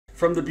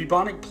From the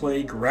bubonic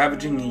plague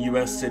ravaging a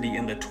U.S. city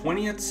in the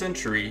 20th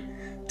century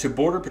to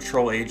Border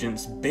Patrol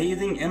agents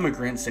bathing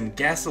immigrants in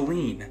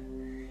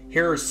gasoline,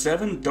 here are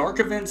 7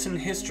 dark events in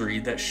history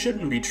that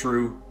shouldn't be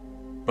true,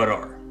 but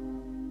are.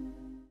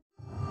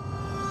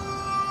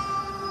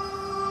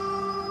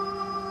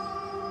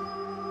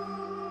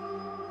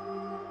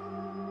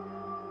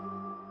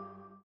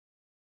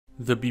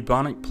 The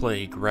bubonic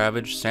plague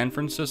ravaged San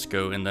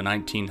Francisco in the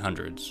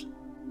 1900s.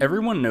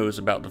 Everyone knows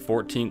about the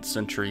 14th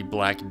century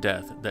Black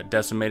Death that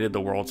decimated the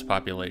world's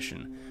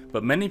population,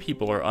 but many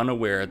people are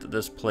unaware that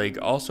this plague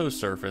also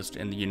surfaced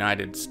in the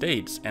United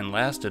States and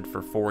lasted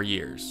for 4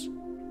 years.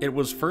 It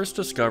was first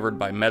discovered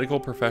by medical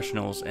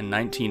professionals in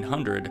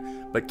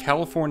 1900, but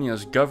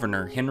California's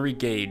Governor Henry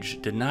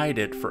Gage denied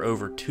it for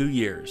over 2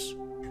 years.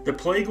 The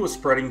plague was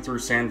spreading through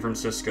San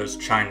Francisco's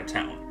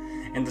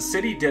Chinatown, and the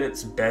city did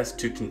its best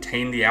to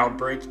contain the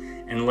outbreak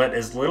and let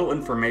as little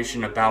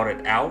information about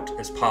it out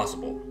as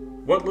possible.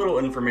 What little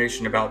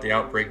information about the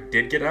outbreak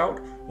did get out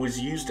was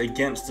used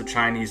against the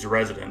Chinese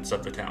residents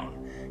of the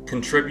town,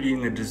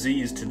 contributing the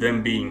disease to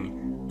them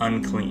being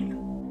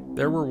unclean.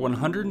 There were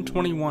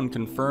 121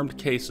 confirmed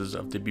cases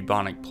of the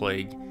bubonic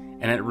plague,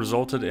 and it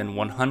resulted in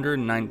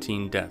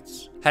 119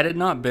 deaths. Had it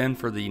not been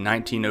for the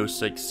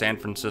 1906 San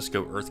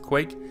Francisco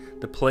earthquake,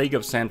 the plague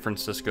of San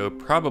Francisco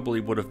probably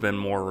would have been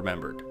more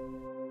remembered.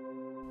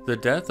 The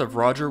death of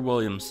Roger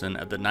Williamson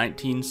at the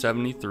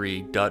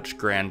 1973 Dutch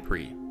Grand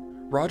Prix.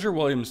 Roger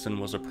Williamson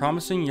was a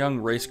promising young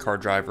race car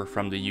driver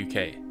from the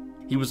UK.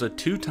 He was a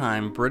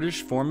 2-time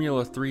British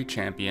Formula 3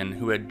 champion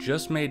who had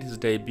just made his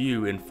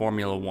debut in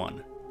Formula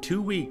 1.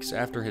 2 weeks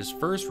after his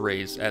first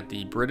race at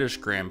the British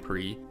Grand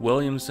Prix,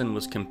 Williamson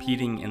was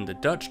competing in the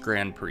Dutch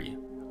Grand Prix.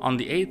 On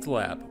the 8th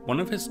lap, one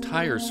of his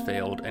tires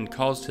failed and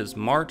caused his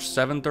March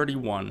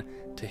 731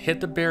 to hit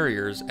the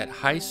barriers at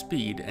high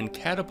speed and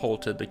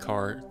catapulted the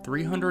car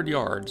 300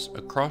 yards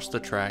across the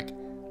track,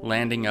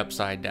 landing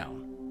upside down.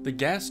 The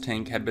gas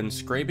tank had been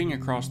scraping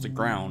across the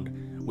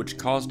ground, which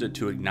caused it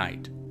to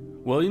ignite.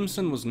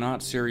 Williamson was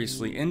not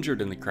seriously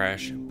injured in the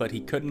crash, but he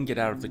couldn't get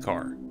out of the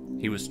car.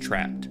 He was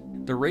trapped.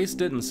 The race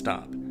didn't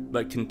stop,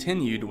 but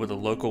continued with a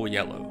local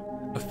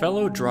yellow. A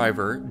fellow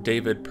driver,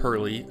 David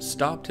Purley,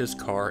 stopped his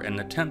car and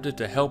attempted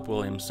to help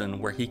Williamson,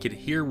 where he could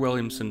hear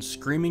Williamson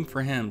screaming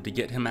for him to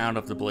get him out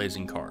of the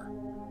blazing car.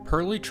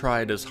 Purley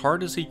tried as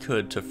hard as he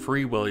could to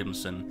free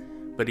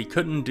Williamson, but he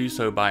couldn't do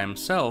so by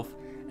himself,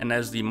 and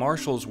as the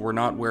marshals were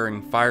not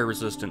wearing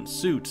fire-resistant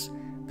suits,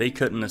 they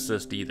couldn't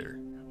assist either.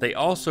 They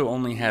also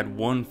only had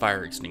one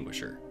fire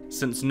extinguisher.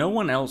 Since no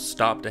one else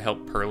stopped to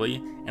help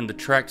Purley, and the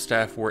track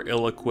staff were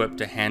ill-equipped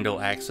to handle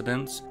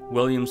accidents,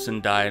 Williamson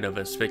died of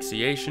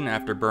asphyxiation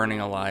after burning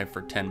alive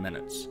for 10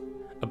 minutes.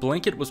 A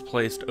blanket was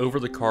placed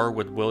over the car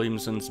with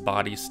Williamson's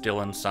body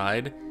still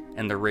inside,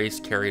 and the race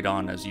carried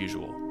on as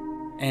usual.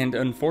 And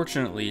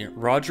unfortunately,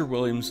 Roger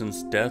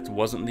Williamson's death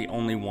wasn't the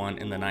only one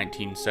in the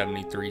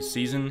 1973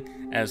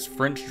 season, as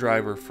French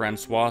driver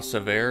Francois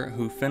Savert,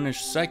 who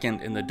finished second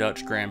in the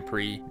Dutch Grand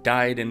Prix,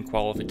 died in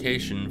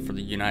qualification for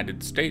the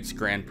United States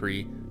Grand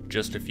Prix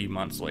just a few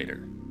months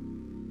later.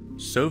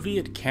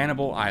 Soviet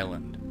Cannibal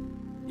Island.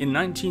 In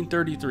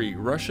 1933,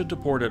 Russia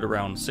deported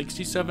around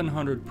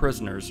 6,700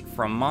 prisoners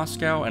from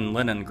Moscow and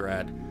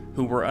Leningrad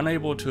who were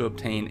unable to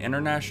obtain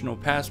international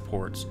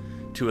passports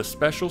to a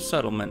special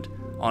settlement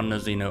on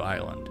Nazino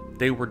Island.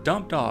 They were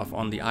dumped off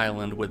on the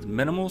island with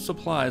minimal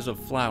supplies of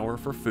flour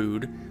for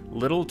food,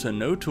 little to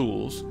no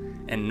tools,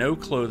 and no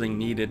clothing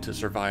needed to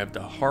survive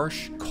the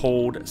harsh,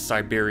 cold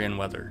Siberian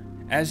weather.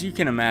 As you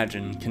can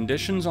imagine,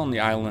 conditions on the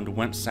island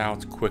went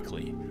south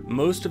quickly.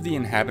 Most of the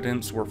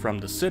inhabitants were from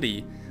the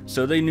city,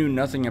 so they knew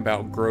nothing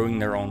about growing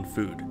their own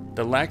food.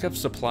 The lack of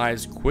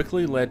supplies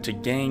quickly led to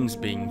gangs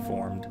being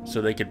formed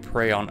so they could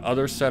prey on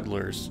other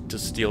settlers to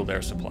steal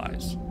their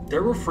supplies.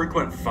 There were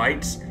frequent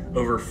fights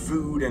over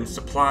food and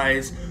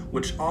supplies,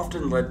 which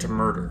often led to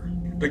murder.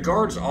 The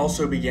guards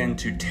also began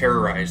to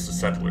terrorize the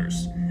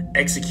settlers,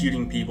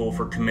 executing people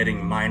for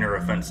committing minor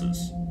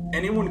offenses.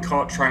 Anyone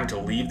caught trying to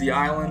leave the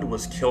island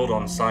was killed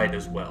on sight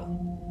as well.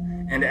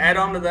 And to add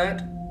on to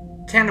that,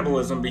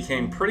 cannibalism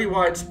became pretty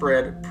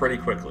widespread pretty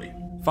quickly.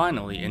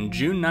 Finally, in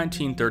June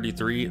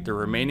 1933, the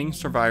remaining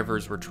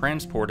survivors were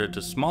transported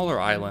to smaller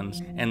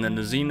islands and the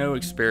Nazino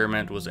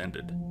experiment was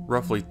ended.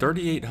 Roughly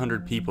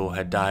 3,800 people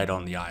had died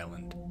on the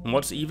island. And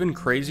what's even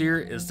crazier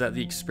is that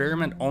the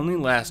experiment only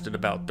lasted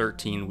about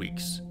 13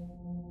 weeks.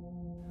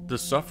 The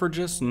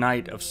Suffragists'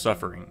 Night of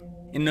Suffering.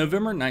 In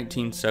November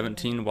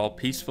 1917, while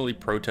peacefully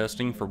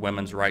protesting for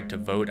women's right to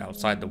vote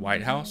outside the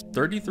White House,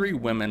 33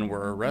 women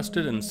were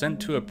arrested and sent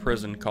to a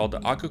prison called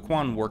the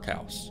Occoquan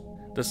Workhouse.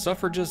 The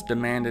suffragists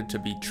demanded to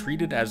be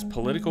treated as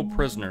political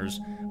prisoners,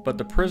 but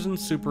the prison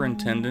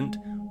superintendent,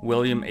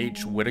 William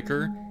H.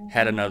 Whitaker,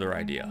 had another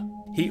idea.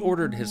 He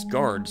ordered his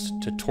guards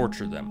to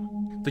torture them.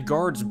 The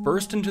guards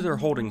burst into their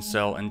holding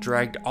cell and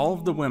dragged all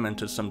of the women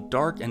to some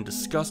dark and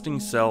disgusting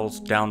cells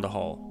down the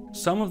hall.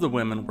 Some of the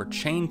women were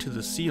chained to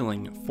the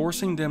ceiling,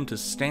 forcing them to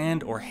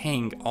stand or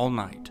hang all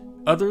night.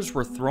 Others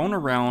were thrown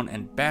around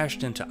and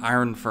bashed into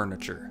iron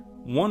furniture.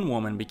 One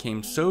woman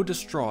became so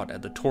distraught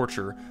at the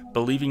torture,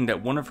 believing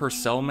that one of her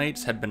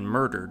cellmates had been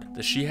murdered,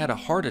 that she had a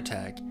heart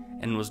attack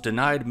and was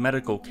denied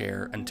medical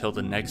care until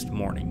the next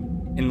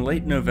morning. In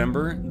late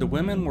November, the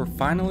women were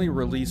finally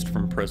released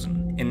from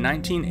prison. In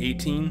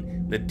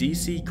 1918, the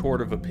DC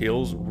Court of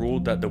Appeals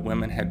ruled that the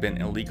women had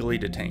been illegally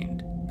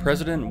detained.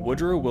 President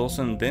Woodrow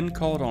Wilson then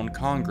called on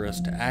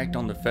Congress to act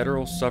on the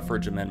federal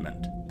suffrage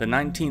amendment. The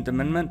 19th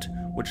Amendment,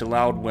 which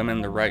allowed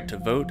women the right to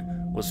vote,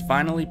 was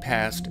finally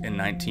passed in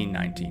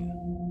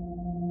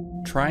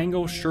 1919.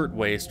 Triangle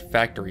Shirtwaist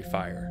Factory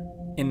Fire.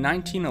 In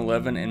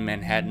 1911 in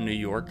Manhattan, New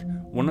York,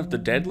 one of the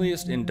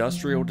deadliest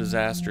industrial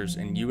disasters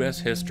in U.S.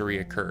 history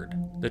occurred.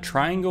 The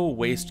Triangle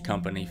Waist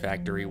Company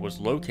factory was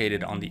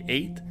located on the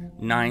 8th,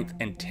 9th,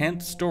 and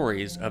 10th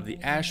stories of the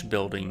Ash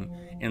Building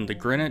in the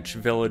Greenwich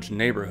Village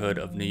neighborhood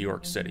of New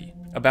York City.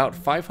 About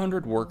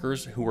 500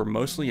 workers, who were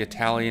mostly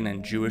Italian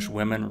and Jewish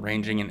women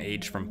ranging in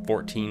age from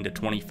 14 to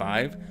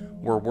 25,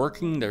 were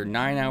working their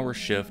 9-hour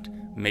shift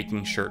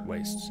making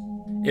shirtwaists.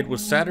 It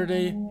was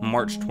Saturday,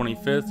 March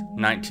 25th,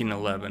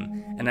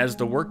 1911, and as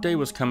the workday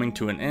was coming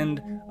to an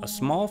end, a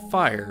small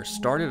fire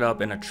started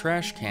up in a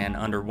trash can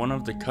under one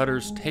of the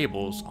cutter's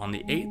tables on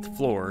the 8th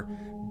floor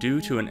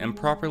due to an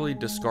improperly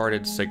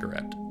discarded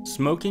cigarette.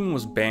 Smoking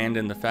was banned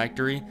in the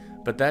factory,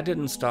 but that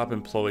didn't stop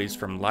employees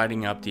from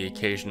lighting up the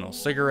occasional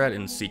cigarette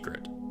in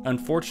secret.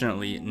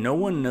 Unfortunately, no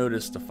one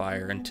noticed the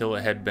fire until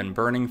it had been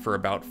burning for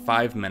about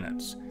 5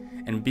 minutes,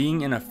 and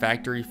being in a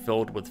factory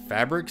filled with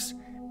fabrics,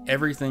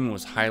 everything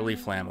was highly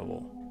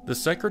flammable. The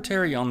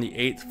secretary on the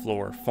 8th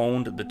floor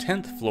phoned the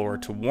 10th floor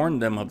to warn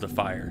them of the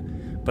fire,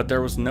 but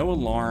there was no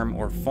alarm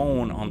or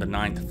phone on the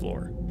 9th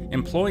floor.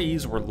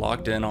 Employees were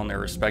locked in on their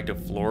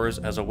respective floors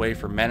as a way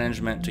for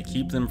management to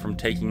keep them from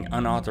taking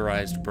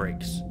unauthorized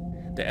breaks.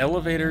 The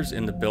elevators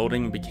in the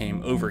building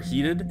became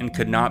overheated and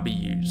could not be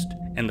used,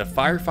 and the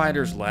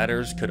firefighters'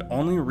 ladders could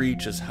only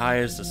reach as high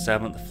as the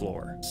 7th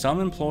floor.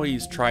 Some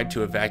employees tried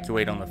to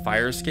evacuate on the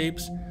fire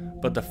escapes,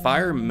 but the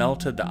fire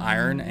melted the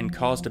iron and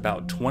caused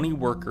about 20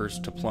 workers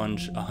to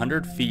plunge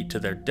 100 feet to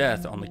their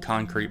death on the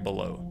concrete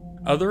below.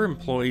 Other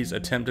employees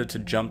attempted to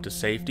jump to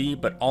safety,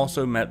 but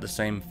also met the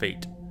same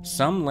fate.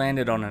 Some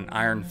landed on an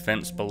iron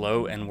fence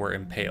below and were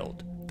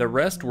impaled. The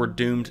rest were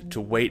doomed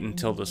to wait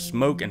until the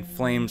smoke and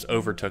flames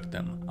overtook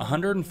them.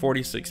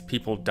 146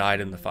 people died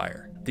in the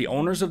fire. The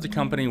owners of the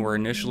company were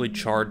initially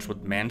charged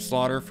with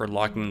manslaughter for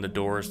locking the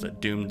doors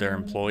that doomed their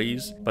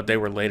employees, but they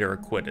were later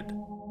acquitted.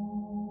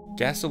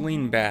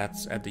 Gasoline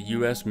baths at the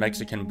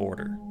U.S.-Mexican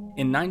border.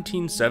 In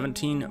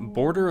 1917,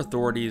 border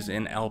authorities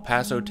in El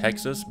Paso,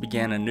 Texas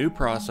began a new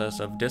process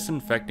of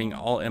disinfecting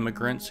all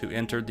immigrants who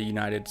entered the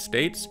United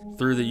States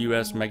through the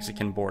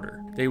U.S.-Mexican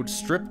border. They would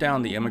strip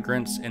down the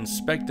immigrants,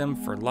 inspect them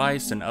for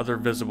lice and other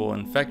visible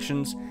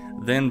infections,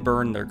 then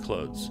burn their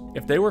clothes.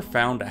 If they were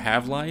found to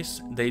have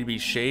lice, they'd be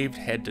shaved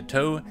head to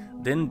toe,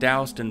 then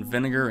doused in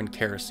vinegar and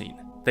kerosene.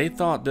 They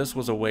thought this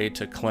was a way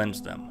to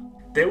cleanse them.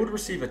 They would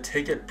receive a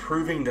ticket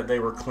proving that they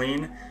were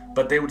clean,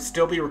 but they would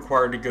still be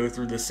required to go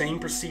through the same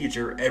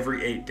procedure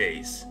every 8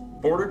 days.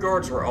 Border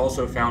guards were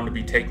also found to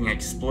be taking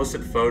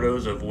explicit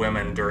photos of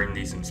women during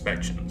these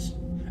inspections.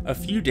 A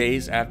few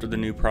days after the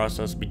new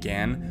process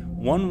began,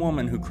 one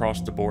woman who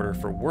crossed the border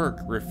for work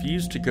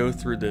refused to go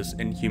through this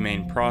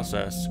inhumane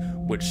process,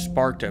 which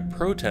sparked a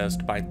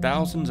protest by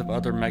thousands of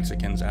other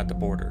Mexicans at the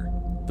border.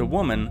 The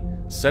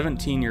woman,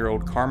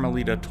 17-year-old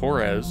Carmelita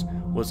Torres,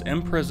 was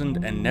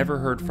imprisoned and never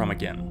heard from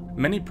again.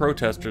 Many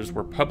protesters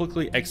were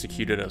publicly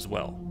executed as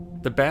well.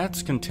 The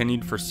baths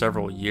continued for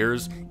several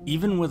years,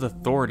 even with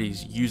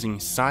authorities using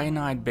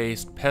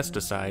cyanide-based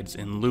pesticides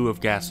in lieu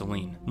of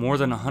gasoline. More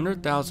than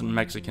 100,000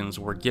 Mexicans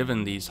were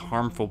given these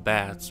harmful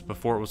baths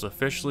before it was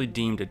officially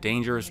deemed a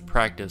dangerous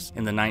practice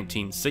in the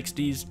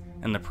 1960s,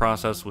 and the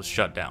process was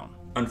shut down.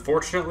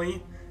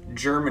 Unfortunately,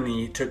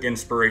 Germany took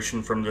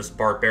inspiration from this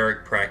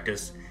barbaric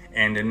practice,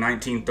 and in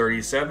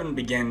 1937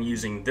 began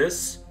using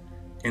this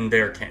in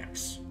their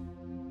camps.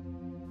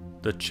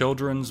 The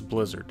Children's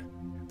Blizzard.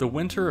 The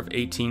winter of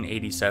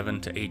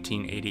 1887 to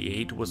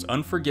 1888 was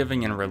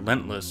unforgiving and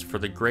relentless for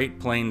the Great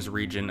Plains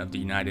region of the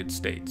United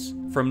States.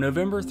 From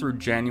November through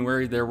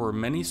January, there were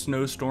many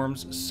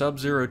snowstorms,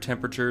 sub-zero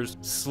temperatures,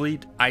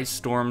 sleet, ice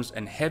storms,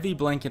 and heavy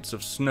blankets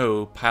of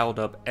snow piled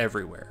up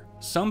everywhere.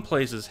 Some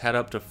places had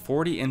up to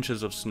 40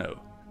 inches of snow.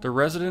 The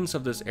residents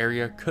of this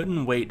area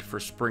couldn't wait for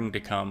spring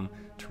to come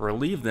to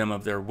relieve them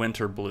of their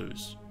winter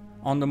blues.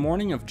 On the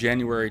morning of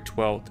January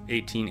 12,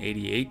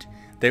 1888,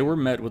 they were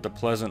met with a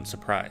pleasant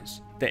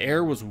surprise. The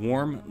air was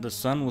warm, the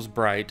sun was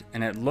bright,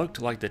 and it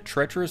looked like the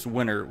treacherous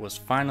winter was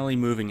finally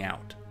moving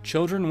out.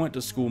 Children went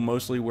to school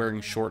mostly wearing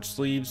short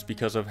sleeves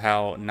because of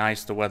how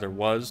nice the weather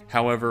was.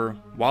 However,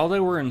 while they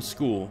were in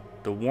school,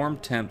 the warm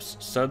temps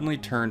suddenly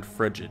turned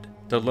frigid.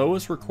 The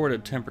lowest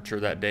recorded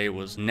temperature that day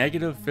was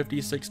negative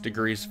 56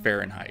 degrees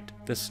Fahrenheit.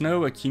 The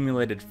snow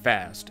accumulated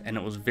fast, and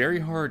it was very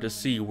hard to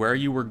see where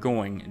you were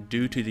going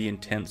due to the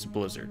intense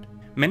blizzard.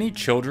 Many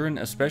children,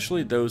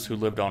 especially those who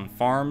lived on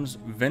farms,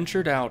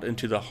 ventured out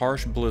into the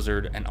harsh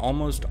blizzard, and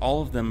almost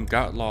all of them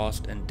got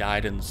lost and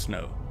died in the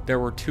snow. There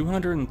were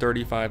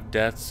 235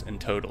 deaths in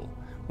total,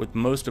 with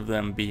most of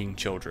them being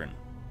children.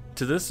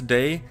 To this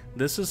day,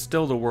 this is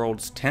still the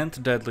world's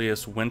 10th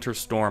deadliest winter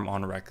storm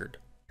on record.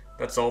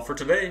 That's all for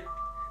today.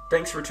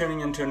 Thanks for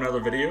tuning in to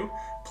another video.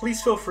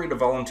 Please feel free to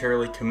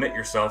voluntarily commit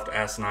yourself to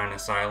Asinine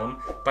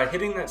Asylum by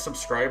hitting that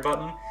subscribe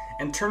button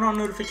and turn on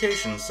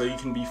notifications so you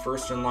can be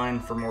first in line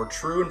for more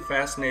true and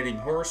fascinating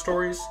horror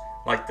stories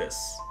like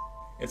this.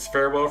 It's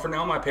farewell for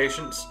now, my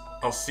patients.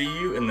 I'll see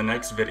you in the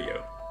next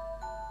video.